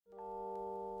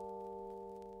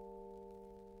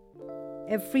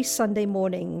every Sunday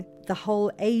morning, the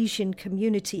whole Asian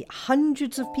community,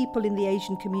 hundreds of people in the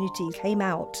Asian community came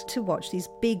out to watch these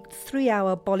big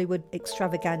 3-hour Bollywood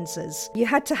extravaganzas. You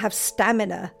had to have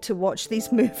stamina to watch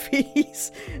these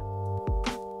movies.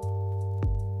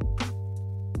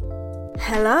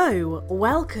 Hello,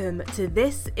 welcome to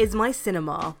This Is My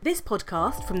Cinema. This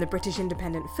podcast from the British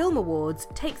Independent Film Awards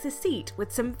takes a seat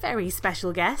with some very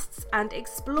special guests and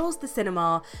explores the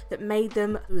cinema that made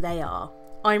them who they are.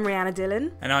 I'm Rhianna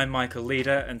Dillon. And I'm Michael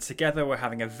Leader, and together we're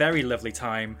having a very lovely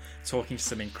time talking to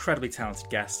some incredibly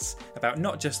talented guests about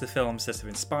not just the films that have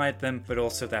inspired them, but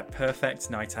also their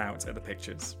perfect night out at the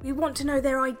pictures. We want to know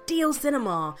their ideal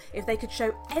cinema, if they could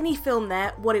show any film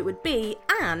there, what it would be,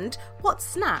 and what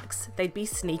snacks they'd be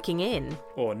sneaking in.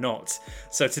 Or not.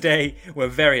 So today, we're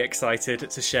very excited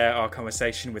to share our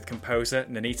conversation with composer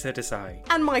Naneeta Desai.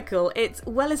 And Michael, it's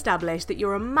well established that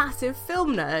you're a massive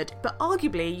film nerd, but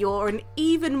arguably you're an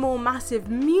even more massive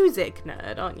music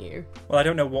nerd, aren't you? Well, I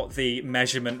don't know what the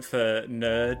measurement for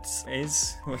nerds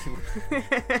is.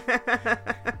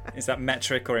 Is that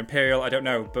metric or imperial? I don't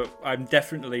know, but I'm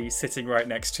definitely sitting right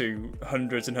next to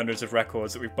hundreds and hundreds of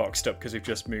records that we've boxed up because we've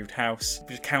just moved house.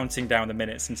 Just counting down the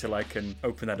minutes until I can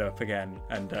open that up again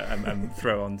and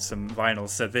throw on some vinyl.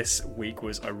 So this week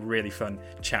was a really fun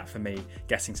chat for me,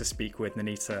 getting to speak with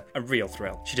Naneeta. A real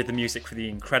thrill. She did the music for the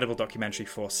incredible documentary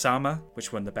For Sama,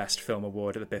 which won the Best Film Award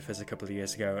at the BIFAs a couple of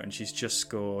years ago, and she's just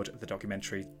scored the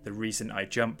documentary The Reason I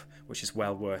Jump, which is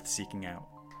well worth seeking out.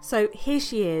 So here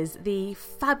she is, the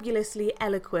fabulously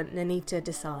eloquent Naneeta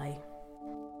Desai.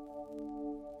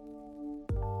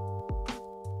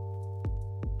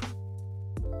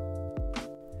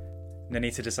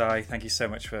 Naneeta Desai, thank you so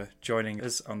much for joining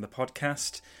us on the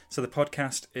podcast. So the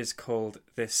podcast is called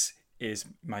This Is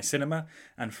My Cinema,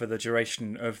 and for the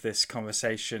duration of this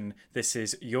conversation, this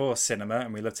is your cinema,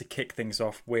 and we love to kick things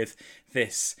off with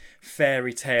this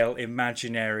fairy tale,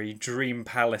 imaginary dream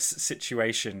palace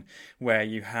situation where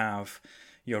you have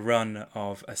your run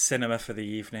of a cinema for the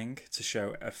evening to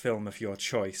show a film of your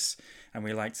choice. And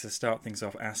we like to start things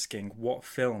off asking, what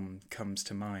film comes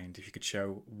to mind if you could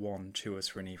show one to us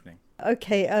for an evening?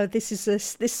 Okay, this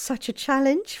is such a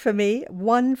challenge for me.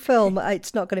 One film,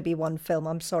 it's not going to be one film,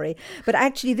 I'm sorry. But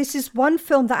actually, this is one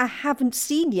film that I haven't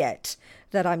seen yet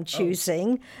that I'm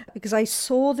choosing because I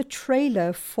saw the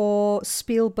trailer for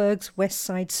Spielberg's West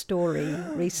Side Story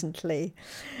recently.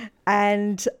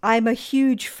 And I'm a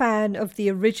huge fan of the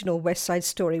original West Side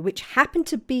Story, which happened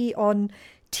to be on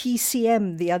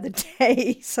TCM the other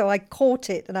day, so I caught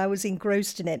it and I was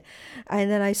engrossed in it.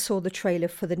 And then I saw the trailer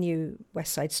for the new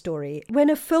West Side Story. When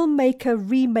a filmmaker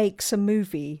remakes a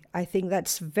movie, I think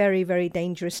that's very, very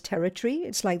dangerous territory.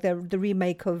 It's like the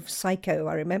remake of Psycho,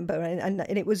 I remember, and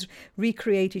it was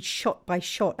recreated shot by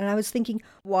shot. And I was thinking,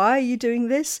 why are you doing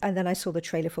this? And then I saw the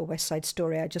trailer for West Side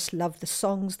Story. I just love the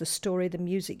songs, the story, the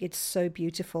music. It's so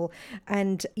beautiful.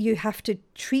 And you have to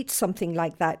treat something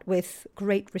like that with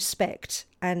great respect.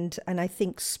 And I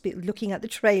think looking at the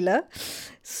trailer,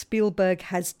 Spielberg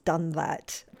has done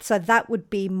that. So that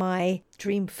would be my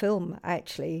dream film,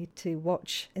 actually, to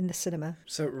watch in the cinema.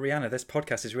 So, Rhianna, this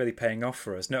podcast is really paying off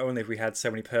for us. Not only have we had so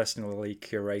many personally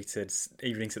curated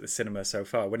evenings at the cinema so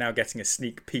far, we're now getting a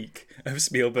sneak peek of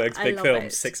Spielberg's big film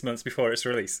 6 months before its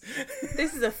release.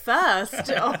 This is a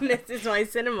first on This Is My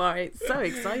Cinema. It's so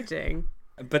exciting.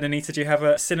 But Naneeta, do you have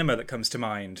a cinema that comes to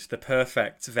mind, the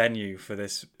perfect venue for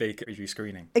this big review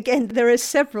screening? Again, there are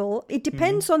several. It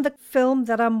depends on the film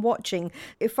that I'm watching.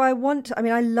 If I want,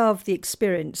 I love the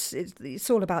experience. It's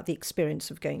all about the experience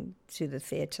of going to the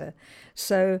theatre.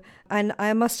 So, and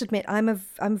I must admit, I'm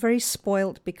very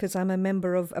spoilt because I'm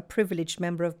a privileged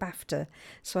member of BAFTA.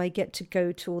 So I get to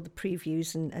go to all the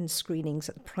previews and screenings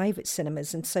at the private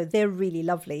cinemas. And so they're really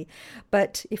lovely.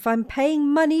 But if I'm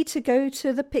paying money to go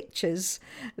to the pictures,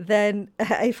 then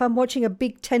if I'm watching a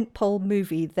big tentpole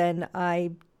movie, then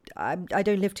I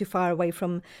don't live too far away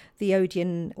from the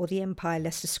Odeon or the Empire,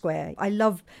 Leicester Square. I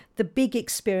love the big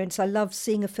experience. I love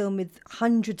seeing a film with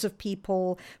hundreds of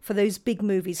people for those big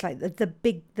movies, like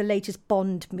the latest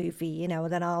Bond movie.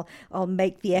 Then I'll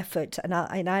make the effort, and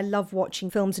I love watching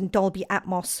films in Dolby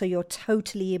Atmos, so you're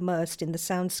totally immersed in the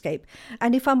soundscape.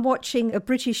 And if I'm watching a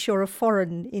British or a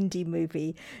foreign indie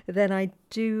movie, then I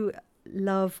do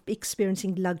love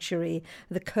experiencing luxury.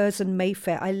 The Curzon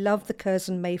Mayfair. I love the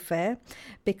Curzon Mayfair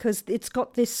because it's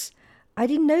got this, I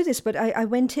didn't know this, but I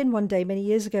went in one day many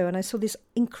years ago and I saw this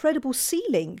incredible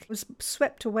ceiling. It was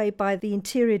swept away by the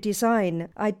interior design.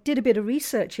 I did a bit of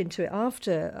research into it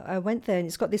after I went there, and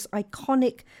it's got this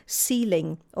iconic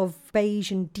ceiling of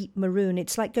beige and deep maroon.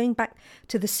 It's like going back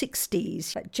to the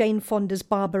 60s, like Jane Fonda's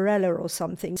Barbarella or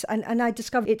something. And I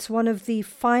discovered it's one of the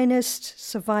finest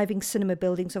surviving cinema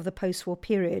buildings of the post-war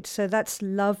period. So that's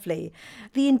lovely.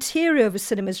 The interior of a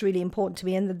cinema is really important to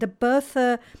me, and the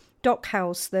Bertha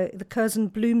Dockhouse, the Curzon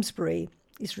Bloomsbury,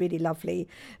 is really lovely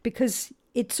because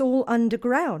it's all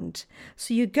underground.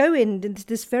 So you go into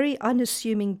this very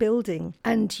unassuming building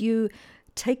and you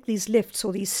take these lifts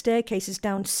or these staircases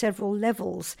down several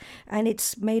levels, and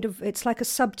it's like a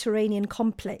subterranean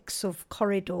complex of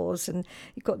corridors, and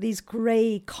you've got these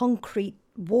grey concrete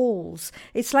walls.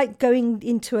 It's like going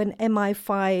into an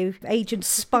MI5 agent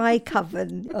spy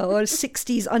coven or a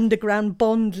 60s underground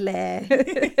Bond lair.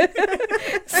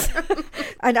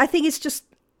 And I think it's just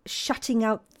shutting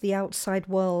out the outside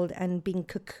world and being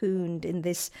cocooned in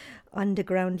this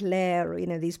underground lair,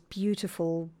 these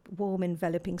beautiful, warm,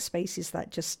 enveloping spaces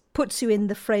that just puts you in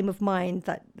the frame of mind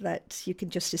that you can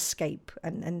just escape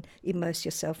and immerse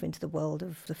yourself into the world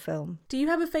of the film. Do you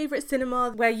have a favourite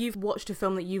cinema where you've watched a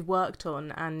film that you've worked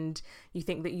on and you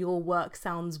think that your work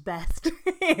sounds best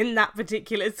in that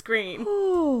particular screen?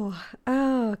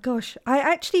 Oh, gosh. I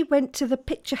actually went to the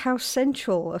Picture House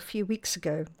Central a few weeks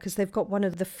ago because they've got one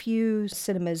of the few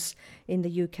cinemas in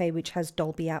the UK which has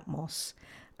Dolby Atmos.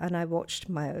 And I watched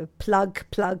my plug.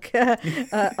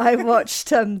 I watched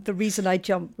The Reason I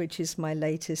Jump, which is my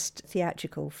latest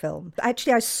theatrical film.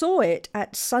 Actually, I saw it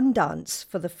at Sundance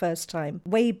for the first time,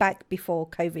 way back before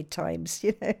COVID times,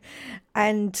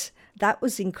 and that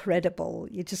was incredible.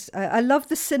 I love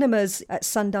the cinemas at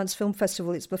Sundance Film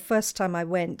Festival. It's the first time I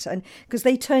went, and because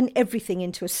they turn everything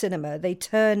into a cinema. They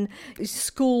turn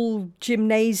school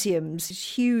gymnasiums,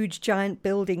 huge giant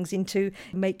buildings, into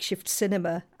makeshift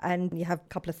cinema, and you have a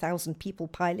couple of thousand people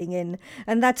piling in,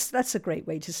 and that's a great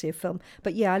way to see a film.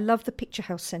 But yeah, I love the Picture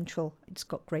House Central. It's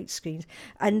got great screens.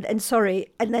 And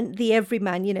then the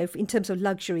Everyman, in terms of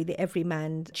luxury, the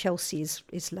Everyman Chelsea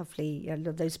is lovely. I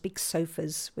love those big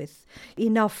sofas with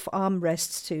enough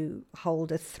armrests to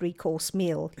hold a 3-course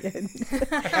meal.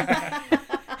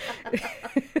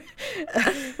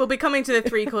 We'll be coming to the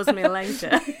 3-course meal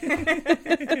later.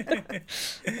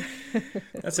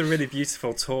 That's a really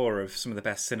beautiful tour of some of the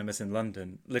best cinemas in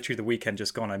London. Literally the weekend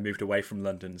just gone, I moved away from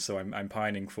London, so I'm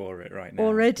pining for it right now.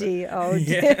 Already? Oh,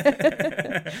 dear.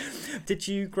 Yeah. Did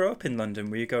you grow up in London?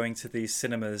 Were you going to these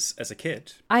cinemas as a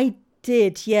kid? I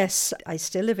did, yes. I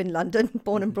still live in London,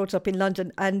 born and brought up in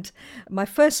London. And my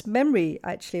first memory,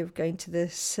 actually, of going to the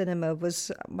cinema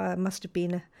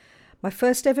my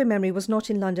first ever memory was not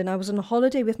in London. I was on a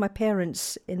holiday with my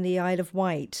parents in the Isle of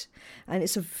Wight. And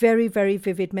it's a very, very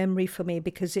vivid memory for me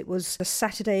because it was a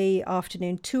Saturday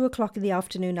afternoon, 2:00 in the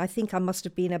afternoon. I think I must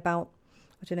have been about,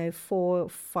 4 or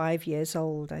 5 years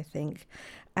old, I think.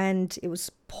 And it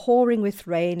was pouring with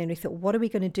rain, and we thought, what are we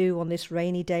going to do on this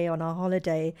rainy day on our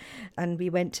holiday? And we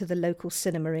went to the local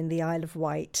cinema in the Isle of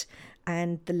Wight,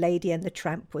 and The Lady and the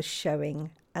Tramp was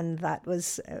showing. And it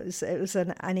was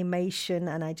an animation,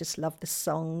 and I just loved the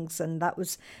songs, and it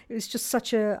was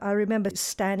just I remember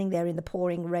standing there in the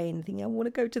pouring rain thinking, I want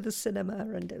to go to the cinema,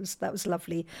 and that was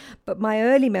lovely. But my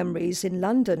early memories in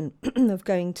London of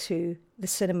going to the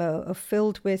cinema are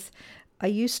filled with, I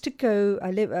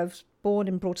was born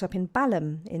and brought up in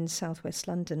Balham in southwest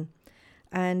London,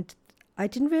 and I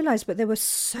didn't realise, but there were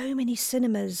so many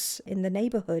cinemas in the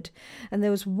neighbourhood, and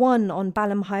there was one on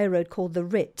Balham High Road called the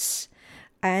Ritz.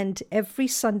 And every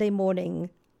Sunday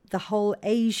morning, the whole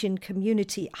Asian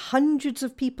community, hundreds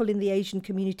of people in the Asian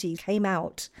community came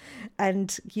out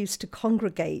and used to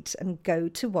congregate and go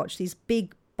to watch these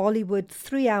big Bollywood,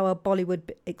 3-hour Bollywood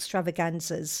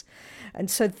extravaganzas. And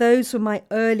so those were my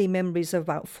early memories of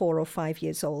about 4 or 5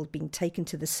 years old, being taken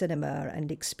to the cinema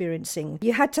and experiencing.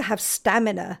 You had to have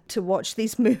stamina to watch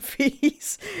these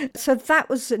movies. So that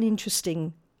was an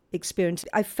interesting experience.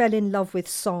 I fell in love with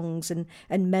songs and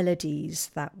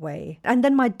melodies that way. And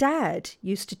then my dad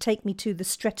used to take me to the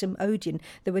Streatham Odeon.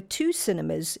 There were 2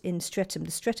 cinemas in Streatham,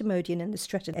 the Streatham Odeon and the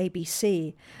Streatham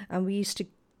ABC. And we used to,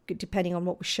 depending on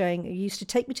what was showing, he used to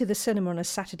take me to the cinema on a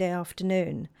Saturday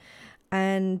afternoon.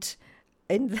 And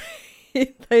in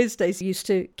those days, we used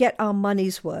to get our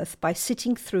money's worth by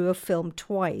sitting through a film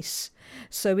twice.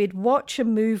 So we'd watch a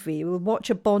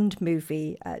Bond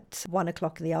movie at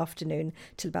 1:00 in the afternoon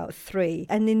till about 3.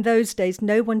 And in those days,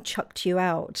 no one chucked you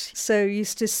out. So you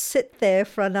used to sit there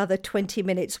for another 20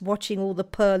 minutes watching all the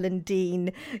Pearl and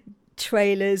Dean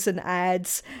trailers and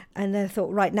ads, and then I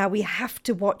thought, right, now we have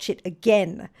to watch it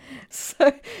again.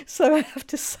 So I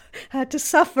had to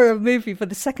suffer a movie for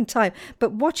the second time.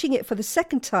 But watching it for the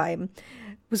second time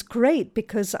was great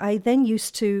because I then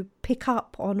used to pick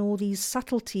up on all these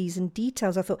subtleties and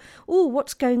details. I thought, oh,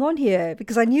 what's going on here?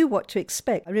 Because I knew what to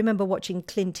expect. I remember watching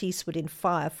Clint Eastwood in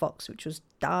Firefox, which was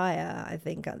dire, I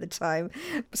think, at the time.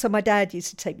 So my dad used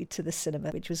to take me to the cinema,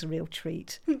 which was a real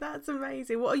treat. That's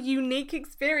amazing. What a unique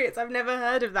experience. I've never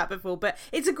heard of that before, but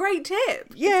it's a great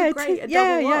tip. Yeah,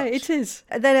 yeah, it is.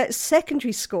 And then at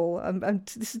secondary school,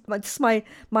 this is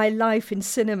my life in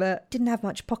cinema. Didn't have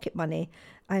much pocket money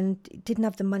and didn't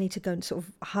have the money to go and sort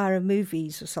of hire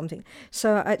movies or something.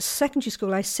 So at secondary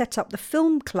school, I set up the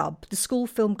film club, the school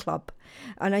film club.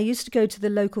 And I used to go to the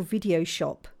local video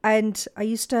shop, and I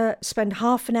used to spend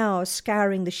half an hour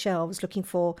scouring the shelves looking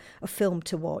for a film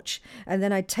to watch. And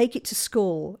then I'd take it to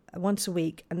school once a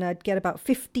week, and I'd get about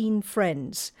 15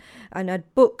 friends, and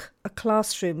I'd book a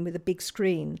classroom with a big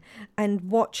screen and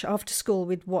watch after school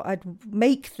with what I'd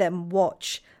make them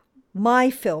watch my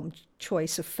film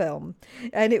choice of film,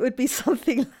 and it would be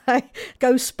something like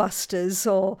Ghostbusters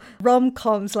or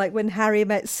rom-coms like When Harry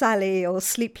Met Sally or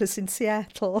Sleepless in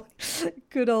Seattle.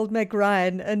 Good old Meg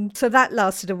Ryan. And so that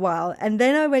lasted a while, and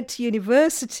then I went to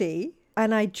university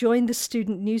and I joined the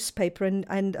student newspaper, and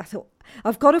I thought,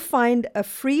 I've got to find a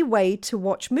free way to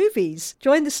watch movies.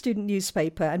 Joined the student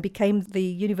newspaper and became the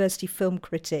university film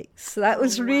critic. So that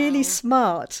was really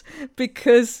smart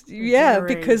because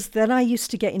then I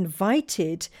used to get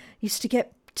invited, used to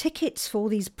get tickets for all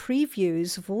these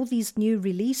previews of all these new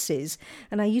releases.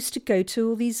 And I used to go to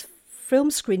all these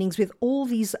film screenings with all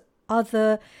these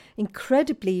other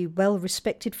incredibly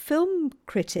well-respected film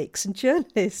critics and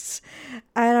journalists.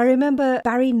 And I remember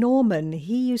Barry Norman,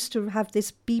 he used to have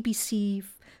this BBC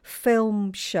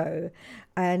film show,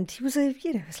 and he was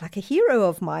was like a hero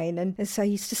of mine. And so I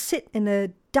used to sit in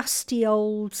a dusty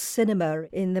old cinema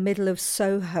in the middle of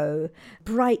Soho,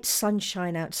 bright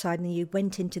sunshine outside, and you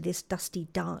went into this dusty,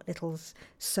 dark little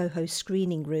Soho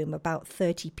screening room, about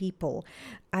 30 people,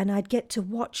 and I'd get to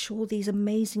watch all these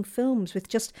amazing films with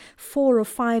just 4 or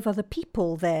 5 other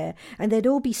people there, and they'd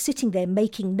all be sitting there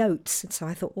making notes. And so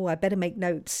I thought, I better make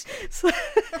notes. So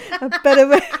I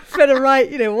better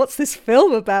write, what's this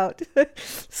film about?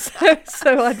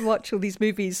 So I'd watch all these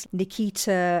movies,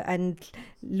 Nikita and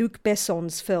Luc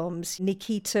Besson's films,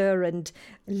 Nikita and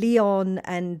Leon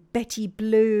and Betty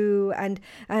Blue, and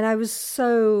I was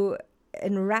so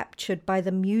enraptured by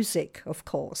the music, of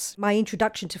course. My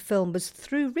introduction to film was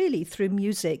through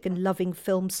music and loving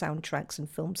film soundtracks and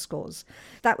film scores.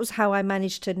 That was how I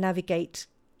managed to navigate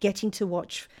getting to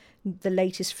watch the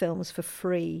latest films for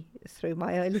free through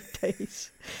my early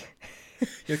days.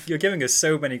 You're giving us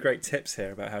so many great tips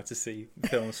here about how to see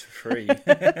films for free.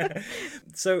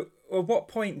 So at what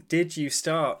point did you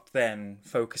start then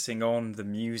focusing on the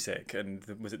music? And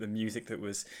was it the music that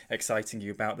was exciting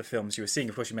you about the films you were seeing?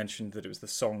 Of course, you mentioned that it was the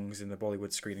songs in the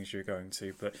Bollywood screenings you were going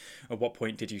to, but at what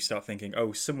point did you start thinking,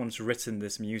 someone's written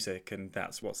this music and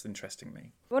that's what's interesting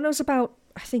me? When I was about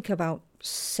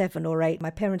 7 or 8, my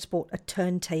parents bought a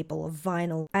turntable of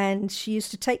vinyl, and she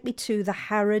used to take me to the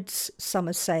Harrods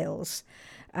summer sales.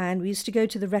 And we used to go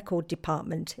to the record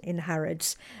department in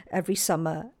Harrods every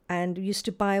summer, and we used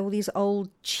to buy all these old,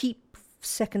 cheap,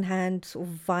 second-hand sort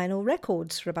of vinyl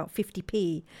records for about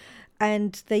 50p.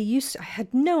 And I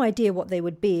had no idea what they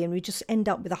would be, and we just end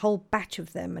up with a whole batch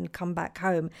of them and come back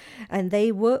home. And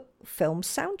they were film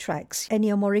soundtracks.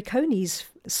 Ennio Morricone's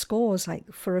scores,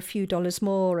 like For a Few Dollars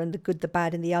More and The Good, the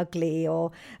Bad and the Ugly,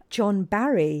 or John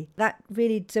Barry. That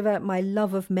really developed my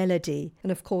love of melody,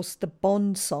 and of course the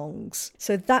Bond songs.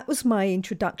 So that was my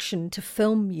introduction to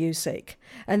film music.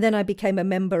 And then I became a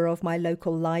member of my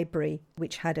local library,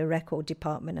 which had a record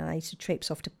department, and I used to traipse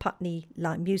off to Putney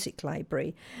Music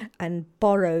Library and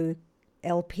borrow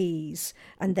LPs,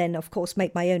 and then of course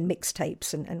make my own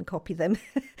mixtapes and copy them.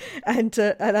 and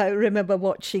I remember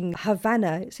watching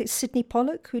Havana. Is it Sidney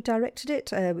Pollack who directed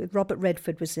it? Robert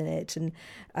Redford was in it,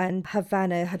 and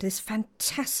Havana had this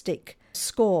fantastic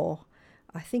score.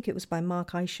 I think it was by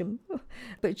Mark Isham,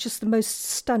 but just the most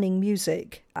stunning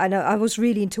music. And I was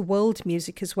really into world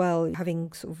music as well,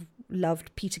 having sort of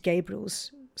loved Peter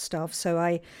Gabriel's stuff. So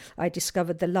I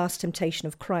discovered The Last Temptation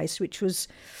of Christ, which was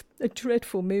a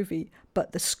dreadful movie,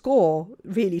 but the score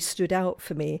really stood out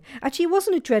for me. Actually, it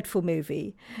wasn't a dreadful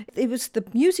movie. The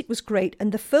music was great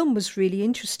and the film was really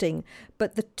interesting,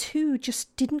 but the two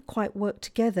just didn't quite work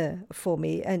together for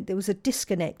me, and there was a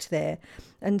disconnect there.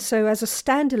 And so as a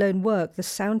standalone work, the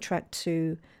soundtrack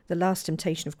to The Last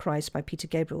Temptation of Christ by Peter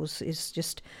Gabriel is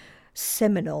just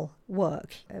seminal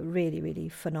work. Really, really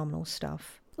phenomenal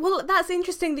stuff. Well, that's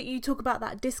interesting that you talk about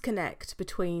that disconnect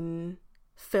between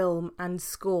film and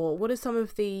score. What are some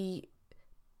of the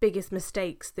biggest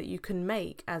mistakes that you can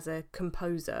make as a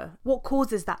composer? What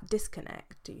causes that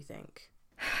disconnect, do you think?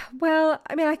 Well,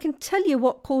 I mean, I can tell you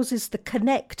what causes the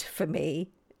connect for me,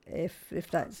 if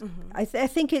that's... I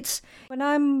think it's when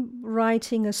I'm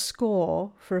writing a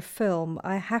score for a film,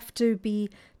 I have to be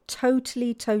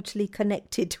totally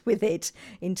connected with it,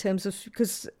 in terms of,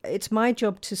 because it's my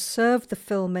job to serve the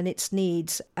film and its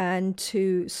needs and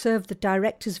to serve the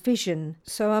director's vision.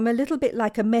 So I'm a little bit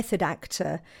like a method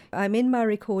actor. I'm in my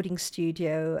recording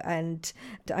studio and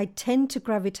I tend to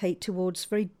gravitate towards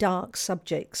very dark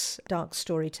subjects, dark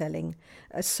storytelling.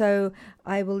 So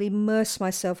I will immerse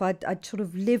myself. I'd sort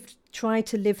of try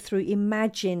to live through,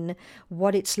 imagine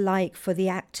what it's like for the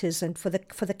actors and for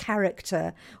the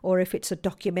character, or if it's a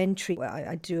documentary.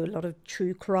 I do a lot of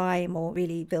true crime or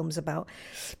really films about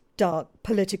dark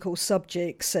political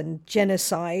subjects and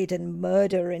genocide and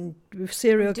murder and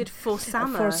serial... You did For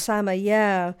Sama. For Sama,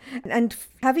 yeah. And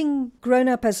having grown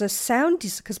up as a sound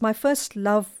designer, because my first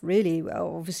love really,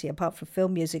 well, obviously apart from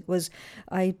film music, was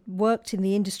I worked in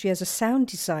the industry as a sound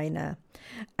designer.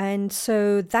 And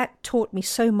so that taught me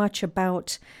so much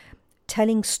about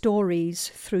telling stories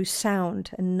through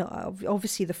sound. And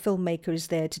obviously the filmmaker is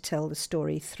there to tell the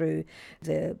story through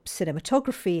the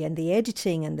cinematography and the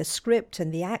editing and the script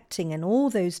and the acting and all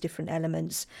those different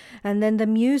elements. And then the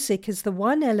music is the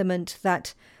one element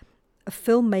that a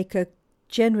filmmaker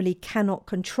generally cannot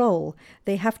control.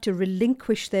 They have to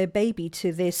relinquish their baby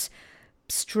to this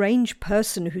strange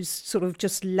person who's sort of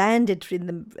just landed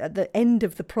at the end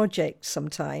of the project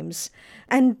sometimes.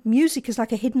 And music is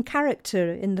like a hidden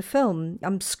character in the film.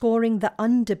 I'm scoring the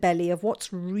underbelly of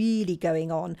what's really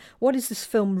going on. What is this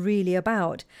film really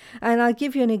about? And I'll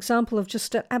give you an example of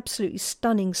just an absolutely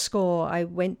stunning score. I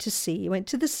went to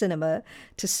the cinema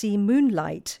to see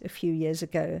Moonlight a few years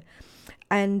ago.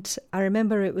 And I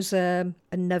remember it was a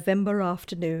November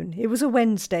afternoon. It was a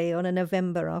Wednesday on a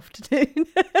November afternoon.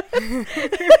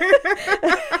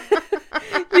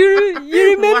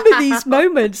 you remember these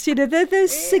moments,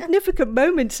 there's significant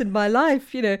moments in my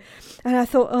life, And I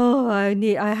thought,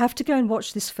 I have to go and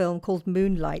watch this film called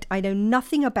Moonlight. I know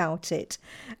nothing about it.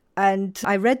 And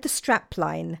I read the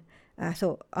strapline. I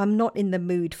thought, I'm not in the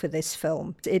mood for this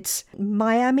film. It's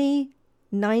Miami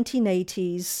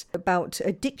 1980s, about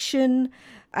addiction,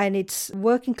 and it's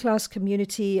working class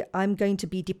community. I'm going to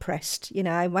be depressed.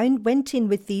 I went in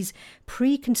with these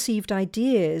preconceived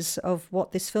ideas of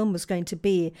what this film was going to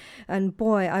be, and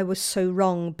boy, I was so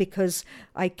wrong, because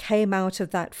I came out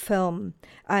of that film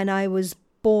and I was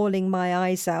bawling my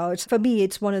eyes out. For me,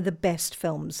 it's one of the best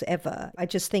films ever. I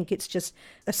just think it's just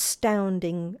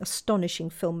astonishing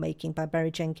filmmaking by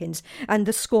Barry Jenkins. And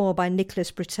the score by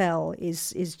Nicholas Britell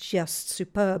is just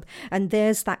superb. And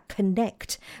there's that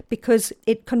connect, because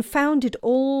it confounded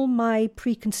all my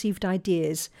preconceived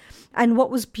ideas. And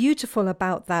what was beautiful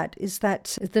about that is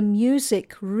that the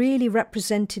music really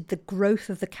represented the growth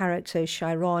of the character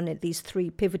Chiron at these three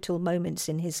pivotal moments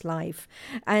in his life.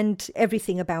 And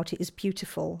everything about it is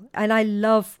beautiful. And I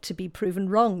love to be proven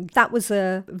wrong. That was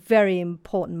a very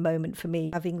important moment for me,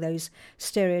 having those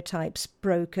stereotypes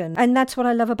broken. And that's what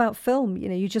I love about film.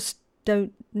 You just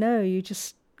don't know.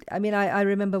 I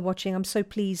remember watching, I'm so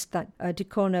pleased that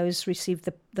Ducournau's received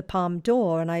the Palme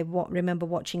d'Or, and I remember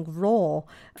watching Raw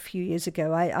a few years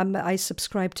ago. I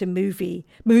subscribed to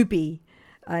Mubi,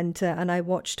 and I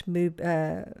watched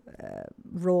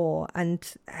Raw,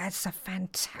 and it's a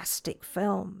fantastic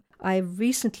film. I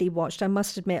recently watched, I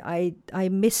must admit, I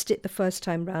missed it the first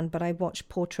time round, but I watched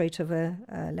Portrait of a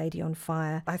Lady on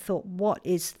Fire. I thought, what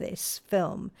is this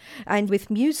film? And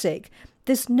with music,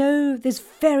 there's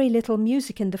very little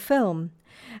music in the film.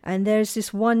 And there's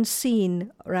this one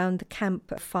scene around the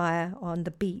campfire on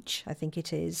the beach, I think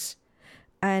it is.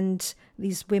 And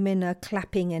these women are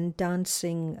clapping and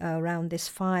dancing around this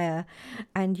fire,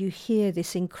 and you hear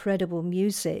this incredible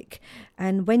music.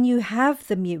 And when you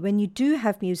do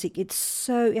have music, it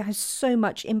has so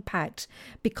much impact,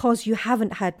 because you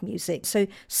haven't had music. So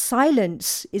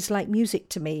silence is like music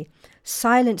to me.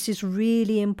 Silence is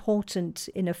really important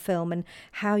in a film, and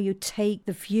how you take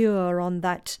the viewer on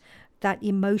that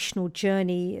emotional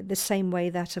journey, the same way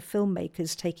that a filmmaker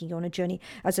is taking you on a journey.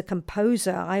 As a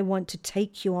composer, I want to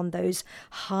take you on those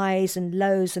highs and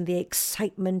lows and the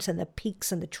excitement and the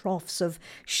peaks and the troughs of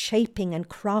shaping and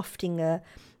crafting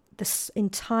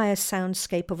entire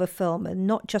soundscape of a film, and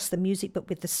not just the music, but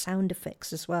with the sound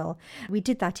effects as well. We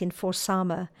did that in For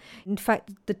Sama. In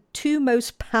fact, the two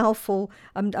most powerful,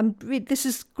 this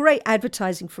is great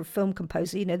advertising for a film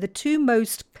composer, you know, the two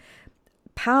most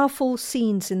powerful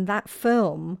scenes in that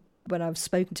film, when I've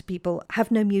spoken to people, have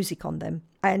no music on them.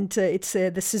 And it's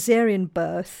the caesarean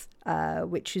birth,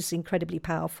 which is incredibly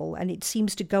powerful, and it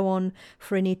seems to go on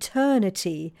for an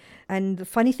eternity. And the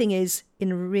funny thing is,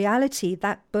 in reality,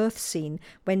 that birth scene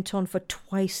went on for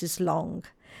twice as long,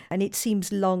 and it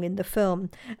seems long in the film.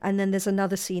 And then there's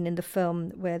another scene in the film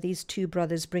where these two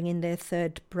brothers bring in their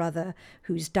third brother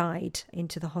who's died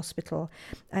into the hospital,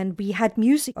 and we had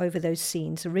music over those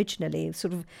scenes originally,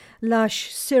 sort of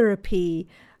lush, syrupy,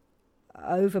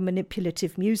 over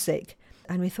manipulative music.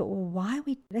 And we thought, well,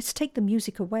 let's take the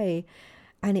music away.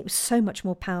 And it was so much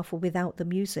more powerful without the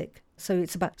music. So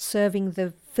it's about serving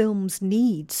the film's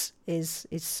needs is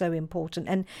so important,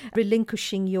 and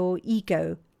relinquishing your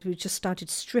ego. We just started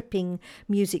stripping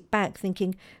music back,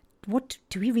 thinking, what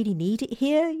do we really need it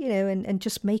here? You know, and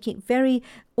just making it very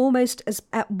almost as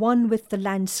at one with the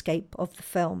landscape of the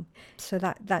film. So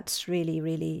that's really,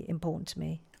 really important to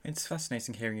me. It's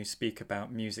fascinating hearing you speak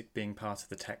about music being part of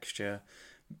the texture,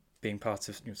 being part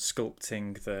of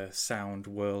sculpting the sound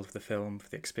world of the film, for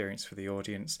the experience for the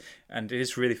audience. And it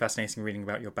is really fascinating reading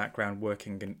about your background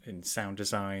working in sound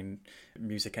design,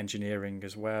 music engineering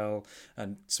as well,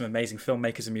 and some amazing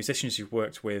filmmakers and musicians you've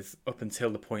worked with up until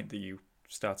the point that you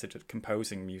started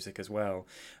composing music as well.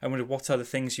 I wonder, what are the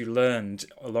things you learned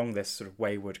along this sort of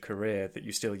wayward career that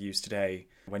you still use today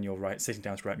when you're sitting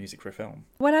down to write music for a film?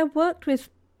 When I worked with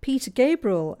Peter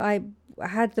Gabriel, I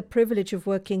had the privilege of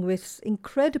working with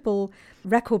incredible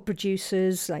record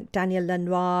producers like Daniel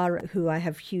Lanois, who I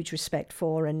have huge respect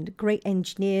for, and great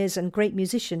engineers and great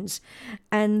musicians.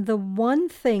 And the one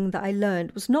thing that I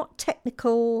learned was not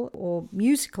technical or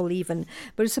musical even,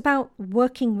 but it's about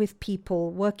working with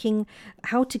people, working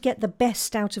how to get the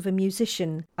best out of a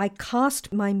musician. I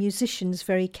cast my musicians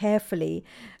very carefully.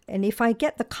 And if I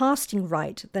get the casting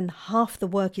right, then half the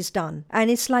work is done.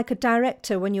 And it's like a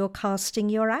director when you're casting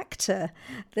your actor.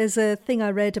 There's a thing I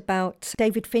read about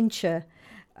David Fincher.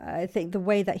 I think the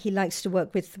way that he likes to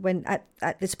work with, when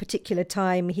at this particular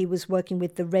time he was working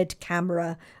with the red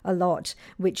camera a lot,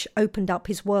 which opened up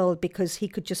his world because he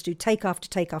could just do take after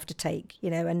take after take,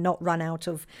 you know, and not run out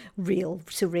of real,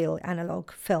 surreal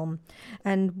analog film.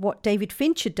 And what David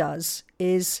Fincher does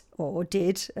is, or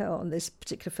did on this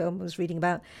particular film I was reading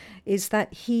about, is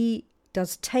that he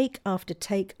does take after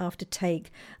take after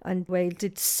take, and where he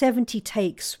did 70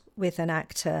 takes with an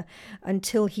actor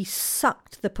until he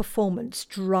sucked the performance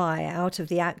dry out of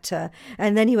the actor.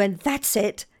 And then he went, that's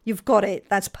it, you've got it,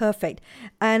 that's perfect.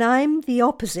 And I'm the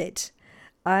opposite.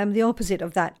 I'm the opposite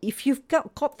of that. If you've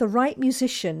got the right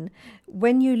musician,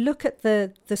 when you look at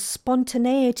the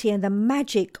spontaneity and the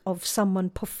magic of someone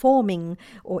performing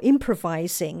or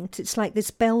improvising, it's like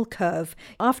this bell curve.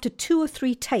 After 2 or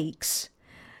 3 takes,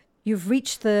 you've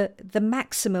reached the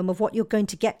maximum of what you're going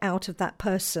to get out of that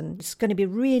person. It's going to be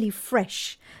really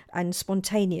fresh and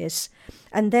spontaneous.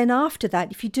 And then after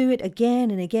that, if you do it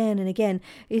again and again and again,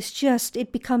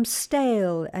 it becomes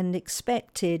stale and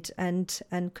expected and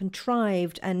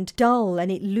contrived and dull,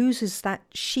 and it loses that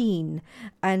sheen.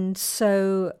 And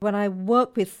so when I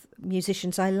work with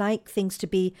musicians, I like things to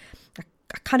be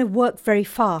I kind of work very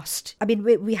fast. I mean,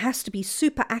 we has to be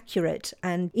super accurate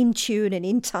and in tune and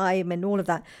in time and all of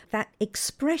that. That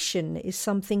expression is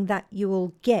something that you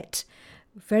will get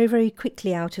very, very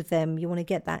quickly out of them. You want to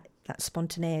get that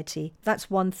spontaneity. That's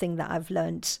one thing that I've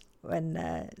learned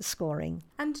when scoring.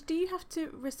 And do you have to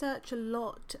research a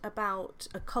lot about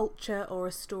a culture or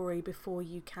a story before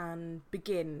you can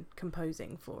begin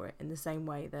composing for it, in the same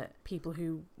way that people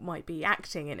who might be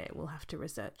acting in it will have to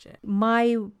research it?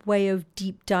 My way of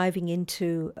deep diving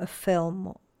into a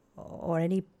film or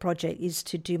any project is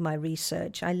to do my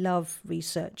research. I love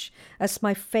research. That's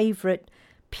my favourite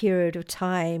period of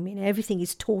time. You know, everything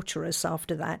is torturous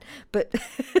after that, but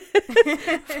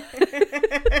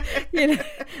you know,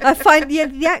 I find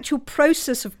the actual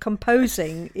process of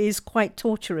composing is quite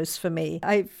torturous for me.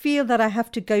 I feel that I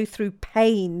have to go through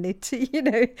pain it's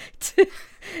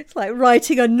like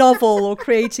writing a novel or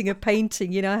creating a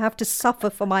painting. You know, I have to suffer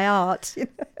for my art, you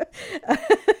know?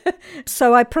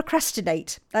 So I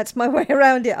procrastinate. That's my way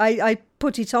around it. I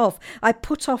put it off. I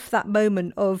put off that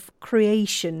moment of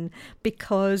creation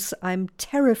because I'm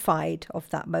terrified of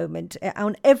that moment.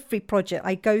 On every project,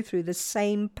 I go through the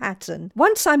same pattern.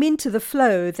 Once I'm into the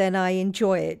flow, then I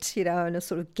enjoy it, you know, and I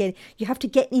sort of you have to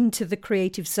get into the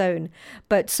creative zone.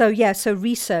 But so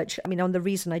research, I mean, on The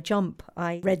Reason I Jump,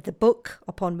 I read the book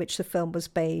upon which the film was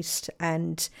based,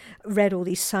 and read all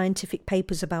these scientific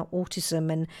papers about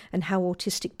autism and how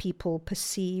autistic people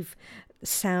perceive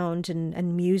sound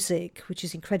and music, which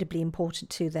is incredibly important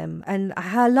to them. And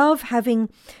I love having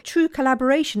true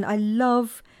collaboration. I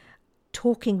love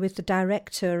talking with the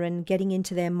director and getting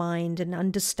into their mind and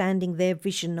understanding their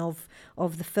vision of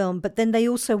the film. But then they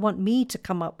also want me to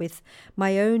come up with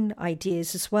my own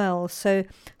ideas as well. So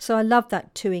I love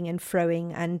that toing and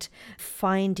froing and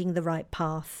finding the right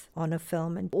path on a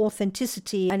film. And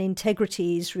authenticity and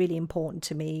integrity is really important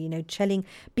to me. You know,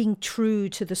 being true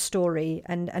to the story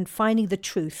and finding the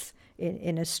truth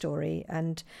in a story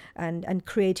and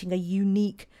creating a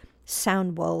unique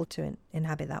sound world to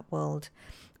inhabit that world.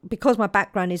 Because my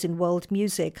background is in world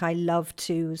music, I love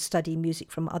to study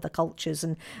music from other cultures,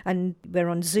 and we're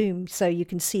on Zoom, so you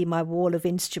can see my wall of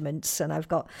instruments, and I've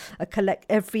got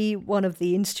every one of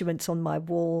the instruments on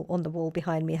the wall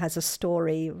behind me has a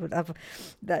story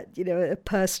that, you know, a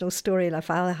personal story. Like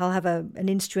I'll have an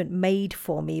instrument made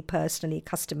for me personally,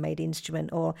 custom made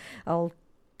instrument, or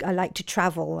I like to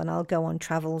travel, and I'll go on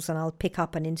travels and I'll pick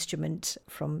up an instrument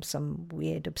from some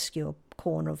weird, obscure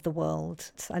corner of the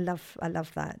world. I love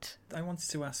that. I wanted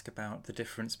to ask about the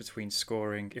difference between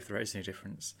scoring, if there is any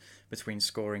difference, between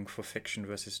scoring for fiction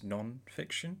versus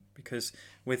non-fiction. Because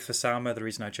with For Sama, The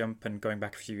Reason I Jump, and going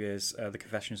back a few years, The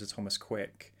Confessions of Thomas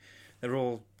Quick, they're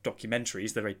all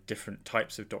documentaries. They're very different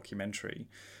types of documentary,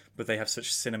 but they have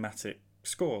such cinematic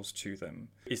scores to them.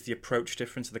 Is the approach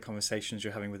different? Are the conversations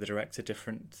you're having with the director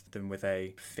different than with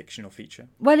a fictional feature?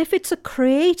 Well, if it's a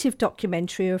creative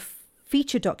documentary or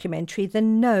feature documentary,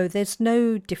 then no, there's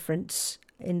no difference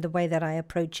in the way that I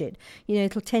approach it. You know,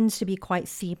 it tends to be quite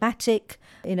thematic.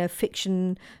 In a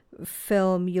fiction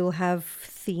film, you'll have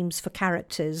themes for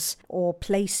characters or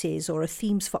places, or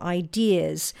themes for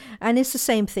ideas. And it's the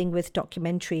same thing with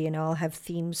documentary. You know, I'll have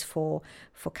themes for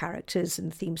characters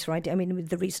and themes for ideas. I mean, with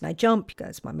The Reason I Jump,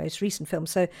 that's my most recent film.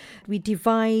 So we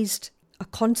devised a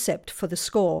concept for the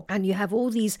score, and you have all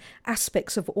these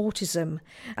aspects of autism,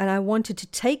 and I wanted to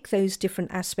take those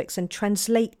different aspects and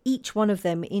translate each one of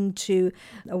them into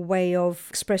a way of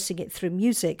expressing it through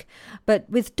music. But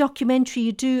with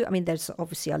documentary, there's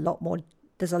obviously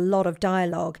there's a lot of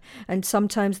dialogue, and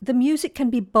sometimes the music can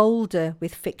be bolder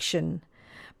with fiction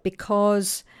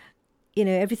because, you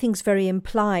know, everything's very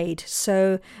implied,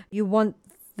 so you want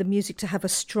the music to have a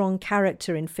strong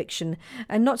character in fiction.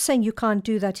 And not saying you can't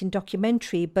do that in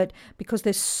documentary, but because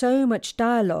there's so much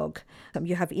dialogue,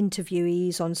 you have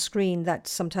interviewees on screen, that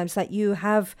sometimes that you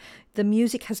have, the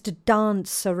music has to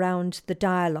dance around the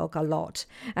dialogue a lot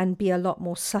and be a lot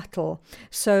more subtle.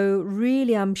 So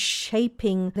really I'm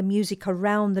shaping the music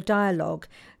around the dialogue.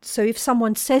 So if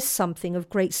someone says something of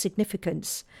great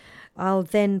significance, I'll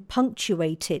then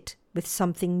punctuate it with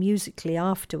something musically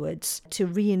afterwards to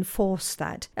reinforce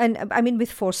that. And I mean,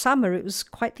 with For Sama, it was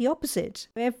quite the opposite.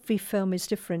 Every film is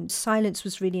different. Silence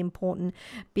was really important,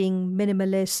 being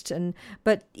minimalist.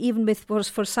 But even with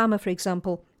For Sama, for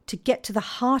example, to get to the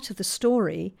heart of the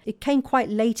story, it came quite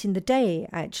late in the day,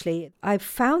 actually. I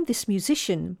found this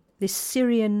musician, this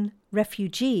Syrian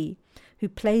refugee, who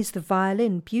plays the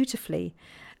violin beautifully.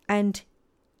 And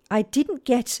I didn't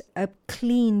get a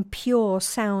clean, pure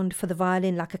sound for the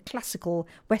violin like a classical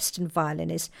Western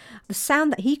violinist. The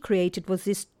sound that he created was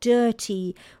this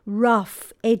dirty,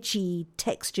 rough, edgy,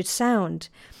 textured sound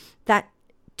that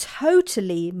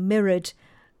totally mirrored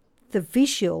the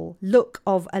visual look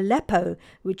of Aleppo,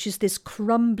 which is this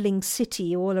crumbling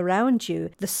city all around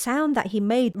you. The sound that he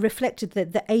made reflected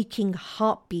the aching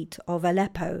heartbeat of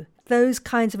Aleppo. Those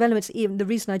kinds of elements. Even The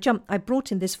Reason I Jump, I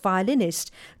brought in this violinist,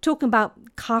 talking about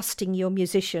casting your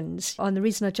musicians. On The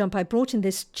Reason I Jump, I brought in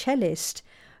this cellist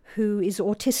who is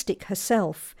autistic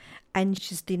herself, and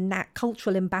she's the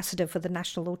cultural ambassador for the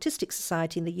National Autistic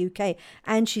Society in the UK,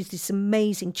 and she's this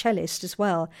amazing cellist as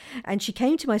well. And she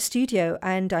came to my studio,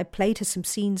 and I played her some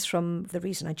scenes from The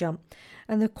Reason I Jump,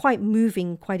 and they're quite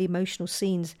moving, quite emotional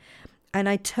scenes. And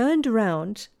I turned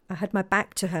around, I had my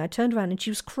back to her, I turned around and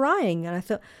she was crying, and I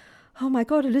thought, oh my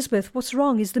God, Elizabeth, what's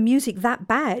wrong? Is the music that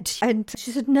bad? And she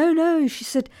said, no. She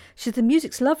said, the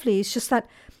music's lovely. It's just that,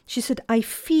 she said, I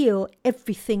feel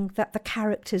everything that the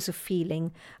characters are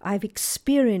feeling. I've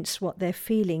experienced what they're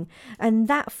feeling. And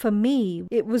that, for me,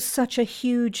 it was such a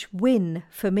huge win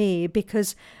for me,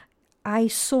 because I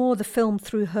saw the film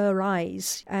through her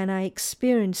eyes and I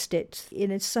experienced it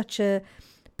in such a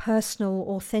personal,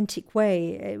 authentic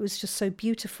way. It was just so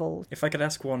beautiful. If I could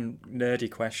ask one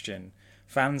nerdy question.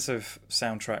 Fans of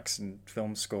soundtracks and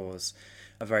film scores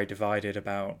are very divided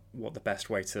about what the best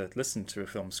way to listen to a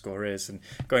film score is. And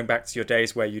going back to your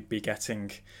days where you'd be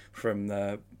getting from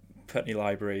the Putney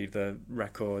Library, the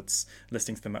records,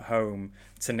 listening to them at home,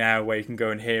 to now where you can go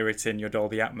and hear it in your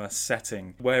Dolby Atmos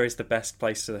setting. Where is the best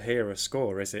place to hear a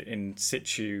score? Is it in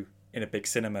situ in a big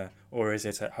cinema, or is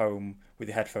it at home with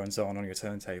your headphones on your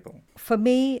turntable? For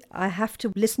me, I have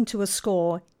to listen to a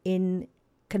score in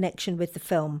connection with the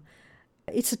film.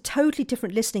 It's a totally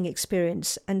different listening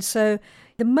experience. And so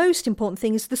the most important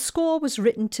thing is the score was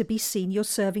written to be seen. You're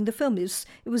serving the film. It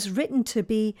was written to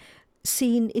be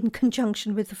seen in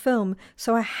conjunction with the film.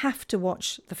 So I have to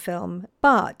watch the film.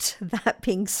 But that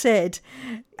being said,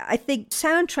 I think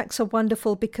soundtracks are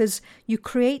wonderful because you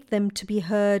create them to be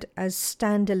heard as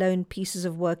standalone pieces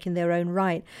of work in their own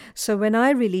right. So when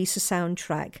I release a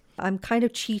soundtrack, I'm kind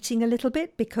of cheating a little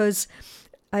bit because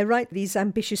I write these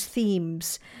ambitious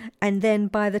themes, and then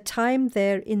by the time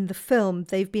they're in the film,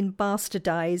 they've been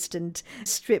bastardized and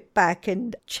stripped back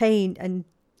and changed, and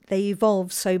they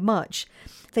evolve so much.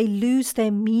 They lose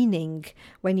their meaning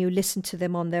when you listen to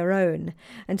them on their own.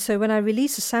 And so when I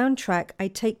release a soundtrack, I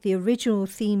take the original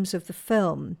themes of the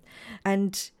film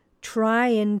and try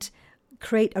and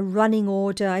create a running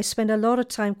order. I spend a lot of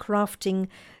time crafting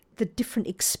the different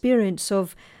experience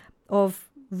of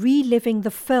reliving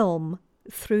the film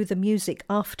through the music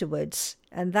afterwards,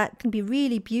 and that can be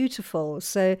really beautiful.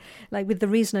 So like with The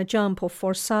Reason I Jump or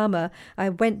For Sama, I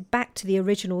went back to the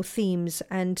original themes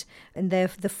and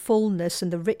the fullness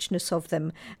and the richness of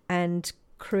them, and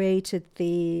created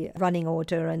the running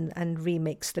order and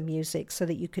remixed the music so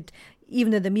that you could,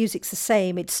 even though the music's the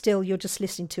same, it's still, you're just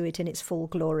listening to it in its full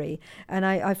glory. And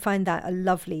I find that a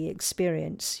lovely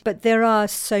experience. But there are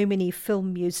so many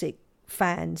film music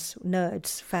fans,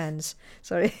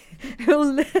 sorry,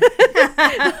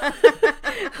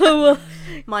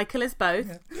 Michael is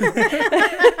both.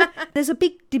 There's a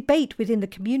big debate within the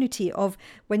community of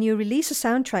when you release a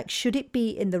soundtrack, should it be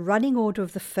in the running order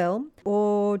of the film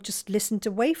or just listened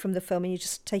away from the film and you're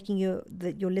just taking your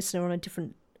listener on a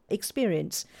different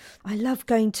experience. I love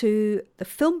going to the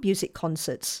film music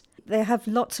concerts. They have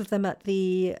lots of them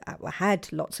had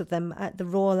lots of them at the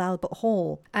Royal Albert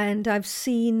Hall, and I've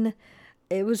seen.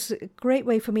 It was a great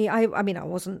way for me. I mean, I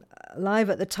wasn't alive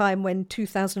at the time when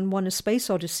 2001 A Space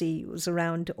Odyssey was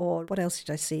around, or what else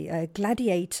did I see?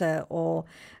 Gladiator or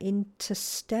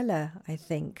Interstellar, I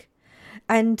think.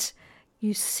 And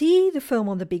you see the film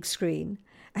on the big screen,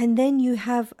 and then you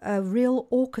have a real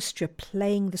orchestra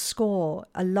playing the score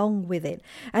along with it.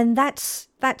 And that's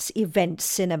event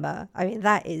cinema. I mean,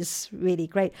 that is really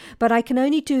great. But I can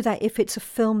only do that if it's a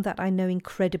film that I know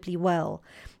incredibly well.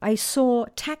 I saw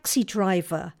Taxi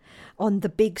Driver on the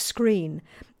big screen,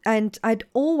 and I'd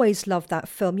always loved that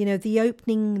film. You know, the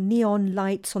opening neon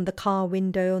lights on the car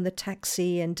window on the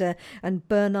taxi, and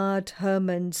Bernard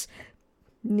Herrmann's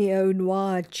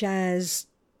neo-noir jazz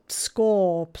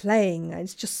score playing.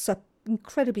 It's just an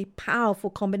incredibly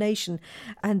powerful combination.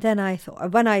 And then I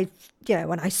thought, when I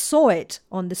saw it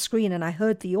on the screen and I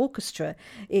heard the orchestra,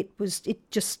 it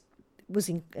just was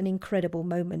an incredible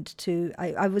moment too.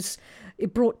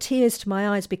 It brought tears to my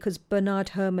eyes because Bernard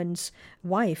Herrmann's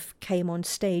wife came on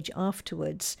stage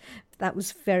afterwards. That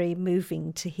was very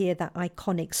moving to hear that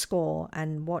iconic score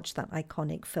and watch that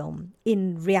iconic film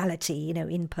in reality,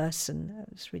 in person.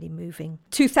 It was really moving.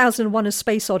 2001 A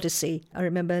Space Odyssey, I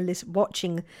remember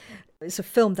watching. It's a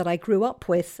film that I grew up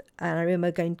with, and I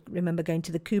remember going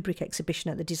to the Kubrick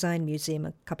exhibition at the Design Museum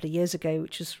a couple of years ago,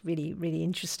 which was really, really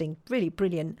interesting, really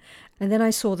brilliant. And then I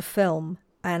saw the film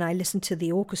and I listened to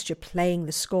the orchestra playing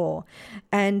the score,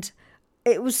 and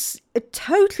it was a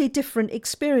totally different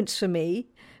experience for me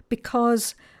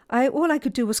because all I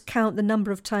could do was count the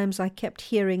number of times I kept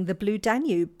hearing the Blue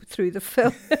Danube through the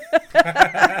film.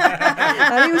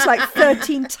 And it was like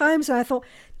 13 times, and I thought,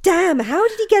 damn, how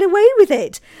did he get away with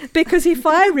it? Because if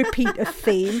I repeat a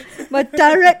theme, my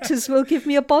directors will give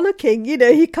me a bollocking.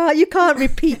 You can't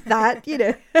repeat that,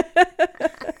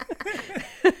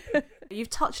 You've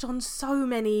touched on so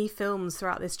many films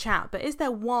throughout this chat, but is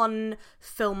there one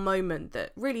film moment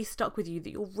that really stuck with you that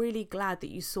you're really glad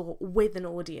that you saw with an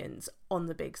audience on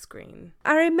the big screen?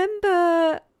 I remember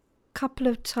a couple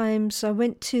of times I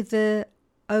went to the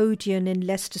Odeon in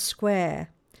Leicester Square,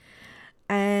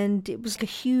 and it was a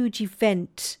huge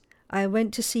event. I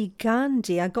went to see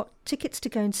Gandhi. I got tickets to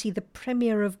go and see the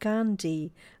premiere of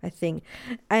Gandhi, I think.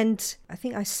 And I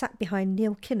think I sat behind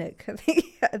Neil Kinnock, I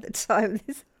think, at the time.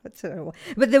 I don't know why.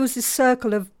 But there was this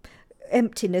circle of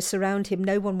emptiness around him.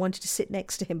 No one wanted to sit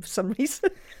next to him for some reason.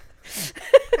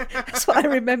 That's what I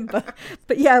remember.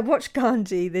 But yeah, I watched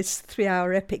Gandhi, this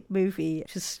 3-hour epic movie,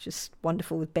 which is just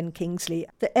wonderful with Ben Kingsley.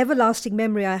 The everlasting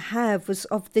memory I have was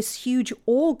of this huge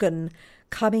organ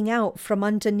coming out from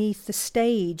underneath the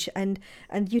stage, and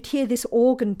you'd hear this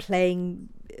organ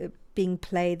being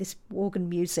played, this organ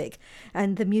music,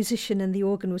 and the musician and the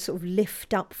organ would sort of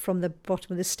lift up from the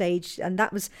bottom of the stage, and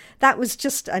that was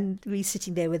just, and we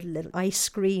sitting there with a little ice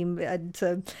cream, and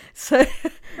so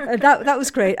that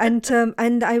was great. And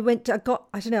I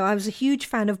was a huge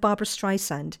fan of Barbara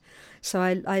Streisand.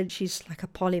 So she's like a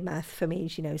polymath for me.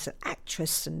 You know, she's an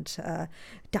actress and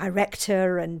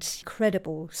director and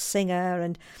incredible singer.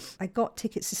 And I got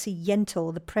tickets to see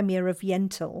Yentl, the premiere of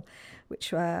Yentl,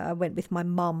 which I went with my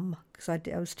mum because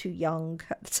I was too young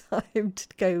at the time to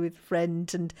go with a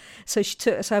friend. And so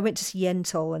I went to see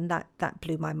Yentl, and that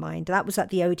blew my mind. That was at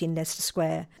the Odeon, Leicester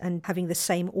Square, and having the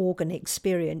same organ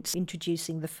experience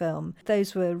introducing the film.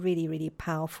 Those were really, really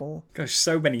powerful. Gosh,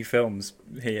 so many films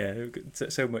here,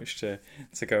 so much to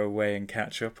go away and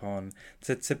catch up on.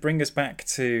 To bring us back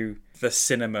to the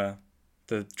cinema,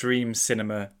 the Dream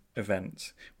Cinema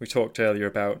event. We talked earlier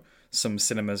about some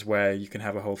cinemas where you can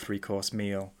have a whole 3-course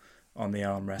meal on the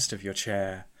armrest of your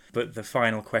chair. But the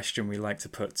final question we like to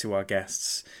put to our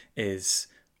guests is,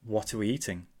 what are we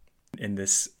eating in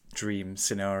this dream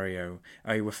scenario?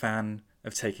 Are you a fan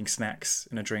of taking snacks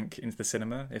and a drink into the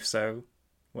cinema? If so,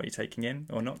 what are you taking in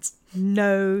or not?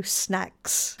 No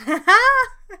snacks.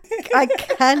 I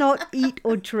cannot eat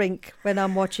or drink when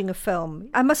I'm watching a film.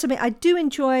 I must admit, I do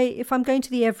enjoy, if I'm going to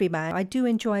the Everyman, I do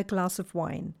enjoy a glass of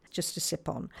wine just to sip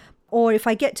on. Or if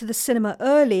I get to the cinema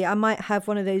early, I might have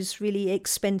one of those really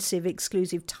expensive,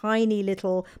 exclusive, tiny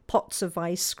little pots of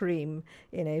ice cream,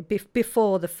 you know,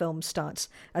 before the film starts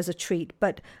as a treat.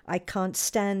 But I can't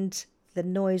stand the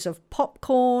noise of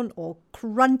popcorn or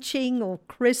crunching or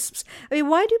crisps. I mean,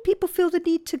 why do people feel the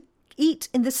need to eat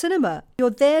in the cinema? You're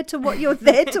there to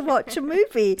watch a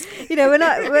movie. You know, when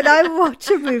I watch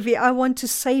a movie, I want to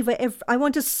savor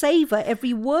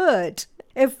every word,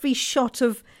 every shot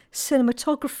of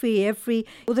cinematography,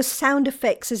 all the sound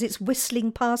effects as it's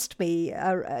whistling past me,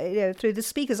 through the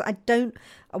speakers. I don't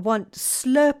want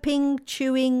slurping,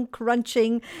 chewing,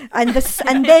 crunching, and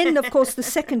then of course the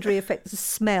secondary effects, the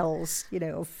smells, you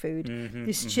know, of food.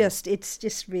 It's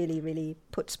just really, really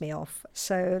puts me off.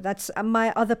 So that's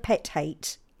my other pet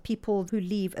hate: people who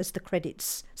leave as the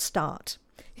credits start.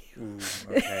 Ooh,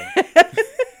 okay.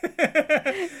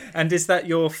 And is that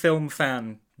your film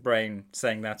fan brain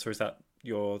saying that, or is that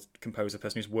your composer,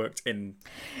 person who's worked in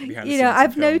behind the scenes?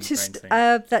 I've noticed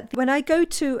that when I go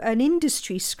to an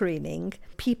industry screening,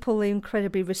 people are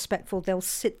incredibly respectful. They'll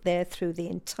sit there through the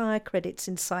entire credits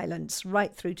in silence,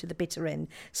 right through to the bitter end,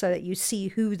 so that you see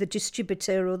who the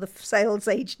distributor or the sales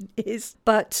agent is.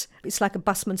 But it's like a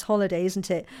busman's holiday,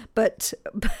 isn't it? But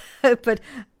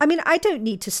I mean, I don't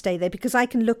need to stay there because I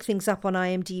can look things up on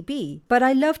IMDb. But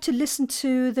I love to listen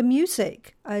to the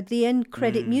music, the end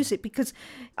credit music, because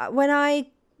when I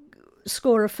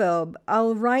score a film,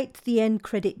 I'll write the end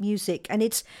credit music, and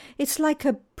it's like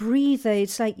a breather.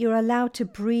 It's like you're allowed to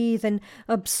breathe and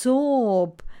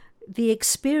absorb the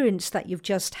experience that you've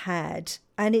just had,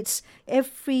 and it's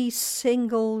every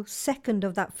single second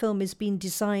of that film has been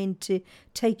designed to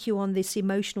take you on this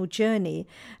emotional journey,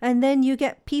 and then you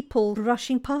get people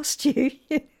rushing past you,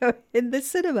 you know, in the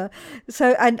cinema.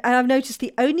 So and I've noticed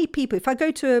the only people, if I go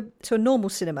to a normal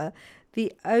cinema,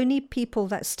 the only people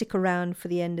that stick around for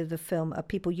the end of the film are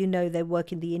people you know they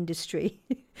work in the industry.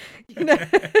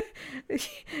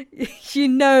 you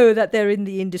know that they're in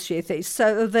the industry.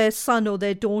 So their son or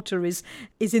their daughter is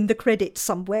in the credits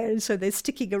somewhere, and so they're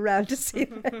sticking around to see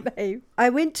their name. I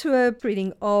went to a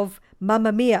reading of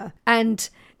Mamma Mia, and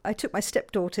I took my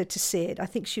stepdaughter to see it. I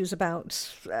think she was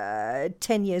about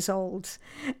 10 years old.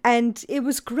 And it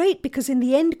was great because in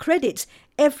the end credits,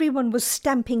 everyone was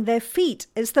stamping their feet.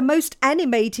 It's the most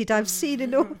animated I've seen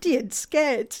an audience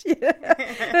get. You know?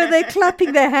 They're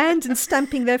clapping their hands and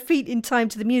stamping their feet in time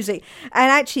to the music.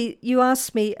 And actually, you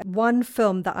asked me one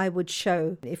film that I would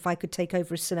show if I could take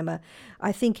over a cinema.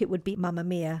 I think it would be Mamma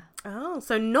Mia. Oh,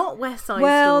 so not West Side Story.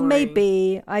 Well,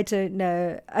 maybe. I don't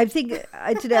know. I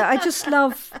just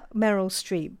love Meryl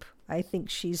Streep. I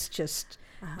think she's just,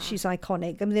 she's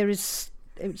iconic. I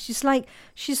mean,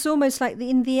 she's almost like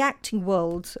in the acting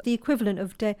world, the equivalent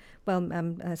of,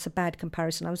 it's a bad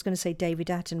comparison. I was going to say David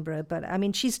Attenborough, but I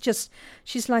mean,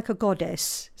 she's like a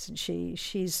goddess, isn't she?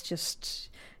 There's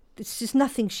just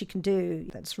nothing she can do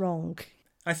that's wrong.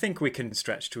 I think we can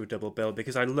stretch to a double bill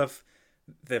because I love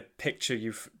the picture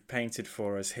you've painted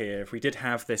for us here. If we did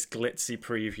have this glitzy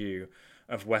preview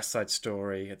of West Side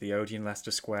Story at the Odeon,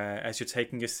 Leicester Square, as you're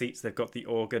taking your seats, they've got the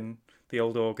organ, the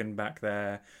old organ back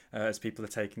there, as people are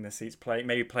taking their seats,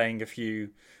 maybe playing a few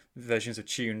versions of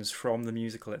tunes from the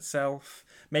musical itself.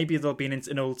 Maybe there'll be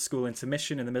an old school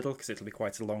intermission in the middle, because it'll be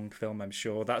quite a long film, I'm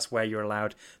sure. That's where you're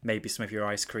allowed maybe some of your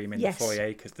ice cream in the foyer,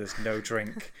 because there's no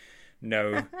drink,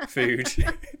 no food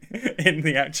in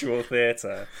the actual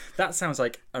theatre. That sounds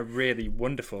like a really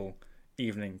wonderful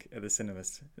evening at the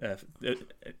cinemas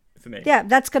for me. Yeah,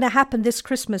 that's going to happen this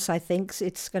Christmas, I think.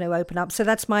 It's going to open up. So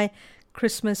that's my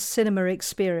Christmas cinema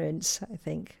experience, I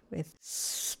think, with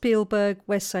Spielberg,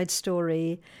 West Side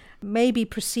Story, maybe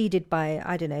preceded by,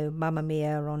 I don't know, Mamma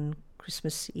Mia on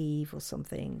Christmas Eve or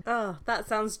something. Oh, that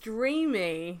sounds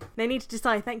dreamy. Nenita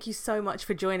Desai, thank you so much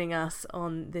for joining us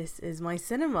on This Is My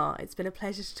Cinema. It's been a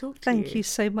pleasure to talk to you. Thank you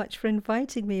so much for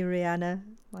inviting me, Rihanna,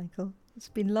 Michael. It's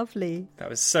been lovely. That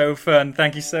was so fun.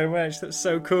 Thank you so much. That's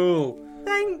so cool.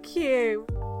 Thank you.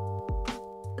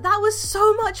 That was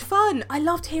so much fun. I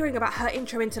loved hearing about her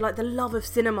intro into like the love of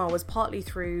cinema was partly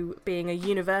through being a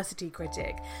university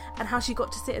critic, and how she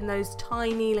got to sit in those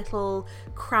tiny little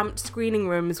cramped screening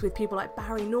rooms with people like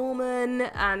Barry Norman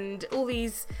and all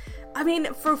these. I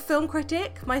mean, for a film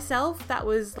critic myself, that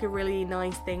was a really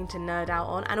nice thing to nerd out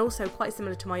on, and also quite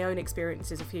similar to my own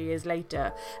experiences a few years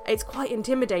later. It's quite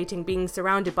intimidating being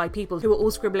surrounded by people who are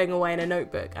all scribbling away in a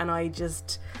notebook, and I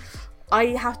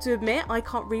have to admit, I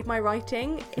can't read my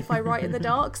writing if I write in the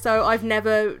dark, so I've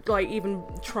never even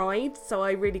tried, so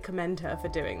I really commend her for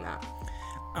doing that.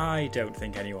 I don't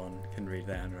think anyone can read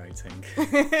their handwriting.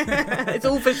 It's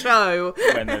all for show.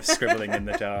 When they're scribbling in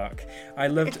the dark. I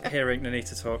loved hearing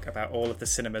Nenita talk about all of the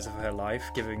cinemas of her life,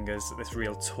 giving us this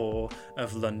real tour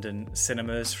of London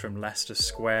cinemas from Leicester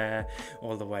Square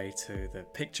all the way to the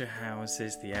picture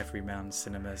houses, the Everyman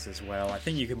cinemas as well. I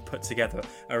think you can put together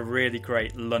a really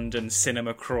great London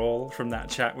cinema crawl from that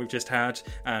chat we've just had,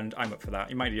 and I'm up for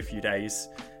that. It might need a few days.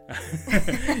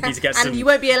 Need to get some... And you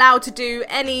won't be allowed to do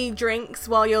any drinks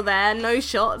while you're there, no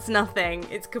shots, nothing.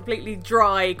 It's completely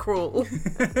dry crawl.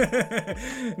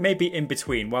 Maybe in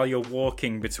between, while you're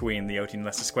walking between the Odeon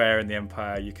Leicester Square and the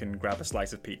Empire, you can grab a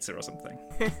slice of pizza or something.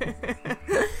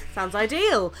 Sounds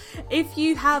ideal. If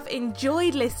you have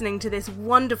enjoyed listening to this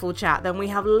wonderful chat, then we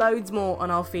have loads more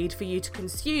on our feed for you to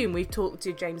consume. We've talked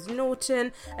to James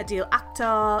Norton, Adil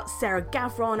Akhtar, Sarah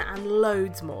Gavron, and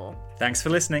loads more. Thanks for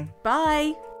listening.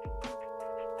 Bye.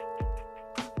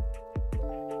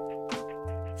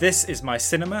 This Is My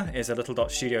Cinema is a Little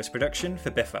Dot Studios production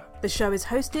for Biffa. The show is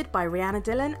hosted by Rihanna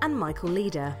Dillon and Michael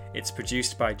Leader. It's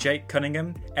produced by Jake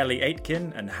Cunningham, Ellie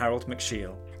Aitken and Harold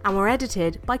McShiel. And we're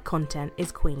edited by Content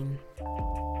is Queen.